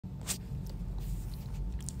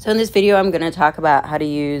So in this video, I'm going to talk about how to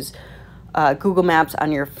use Google Maps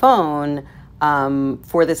on your phone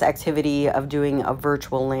for this activity of doing a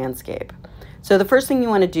virtual landscape. So the first thing you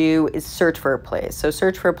want to do is search for a place. So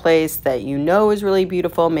search for a place that you know is really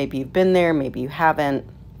beautiful. Maybe you've been there, maybe you haven't.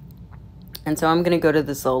 And so I'm going to go to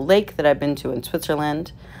this little lake that I've been to in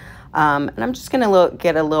Switzerland. And I'm just going to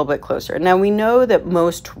get a little bit closer. Now we know that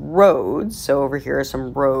most roads, so over here are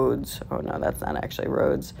some roads. Oh no, that's not actually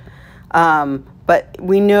roads. But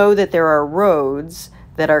we know that there are roads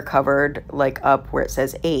that are covered, like up where it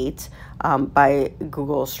says 8 by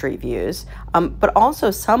Google Street Views. But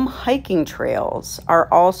also some hiking trails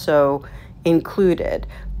are also included.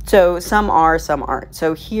 So some are, some aren't.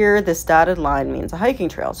 So here, this dotted line means a hiking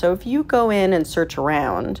trail. So if you go in and search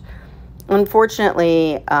around,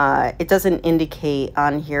 unfortunately, it doesn't indicate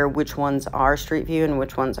on here which ones are Street View and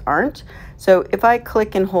which ones aren't. So if I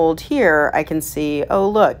click and hold here, I can see, oh,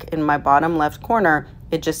 look, in my bottom left corner,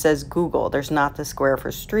 it just says Google. There's not the square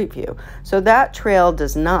for Street View. So that trail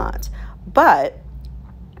does not. But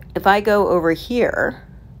if I go over here,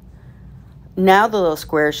 now the little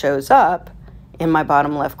square shows up in my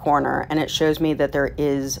bottom left corner, and it shows me that there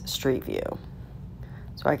is Street View.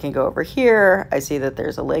 So I can go over here. I see that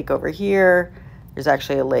there's a lake over here. There's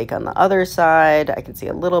actually a lake on the other side. I can see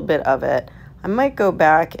a little bit of it. I might go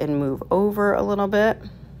back and move over a little bit.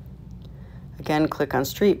 Again, click on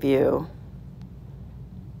Street View.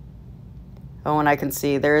 Oh, and I can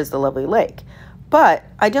see there is the lovely lake. But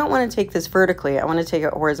I don't want to take this vertically. I want to take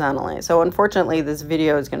it horizontally. So unfortunately, this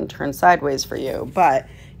video is going to turn sideways for you. But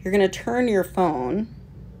you're going to turn your phone.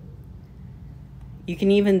 You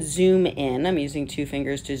can even zoom in. I'm using 2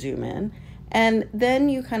 fingers to zoom in. And then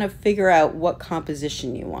you kind of figure out what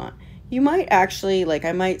composition you want. You might actually, like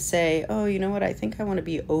I might say, oh, you know what? I think I want to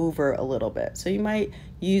be over a little bit. So you might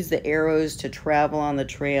use the arrows to travel on the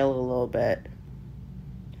trail a little bit.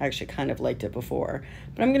 I actually kind of liked it before.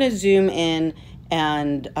 But I'm going to zoom in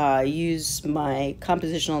and use my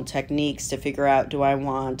compositional techniques to figure out, do I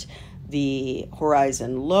want the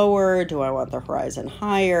horizon lower? Do I want the horizon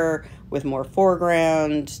higher with more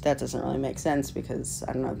foreground? That doesn't really make sense because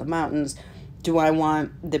I don't know the mountains. Do I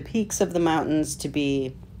want the peaks of the mountains to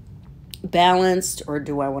be balanced, or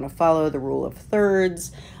do I want to follow the rule of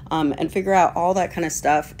thirds? And figure out all that kind of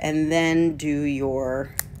stuff, and then do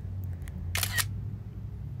your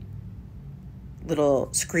little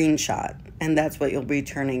screenshot, and that's what you'll be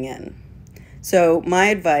turning in. So my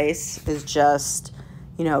advice is just,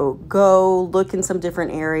 you know, go look in some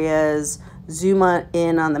different areas, zoom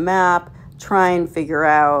in on the map, try and figure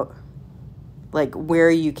out like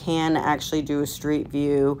where you can actually do a street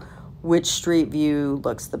view, which street view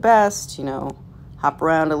looks the best, you know, hop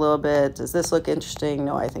around a little bit. Does this look interesting?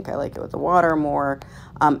 No, I think I like it with the water more.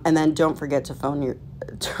 And then don't forget to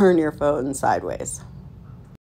turn your phone sideways.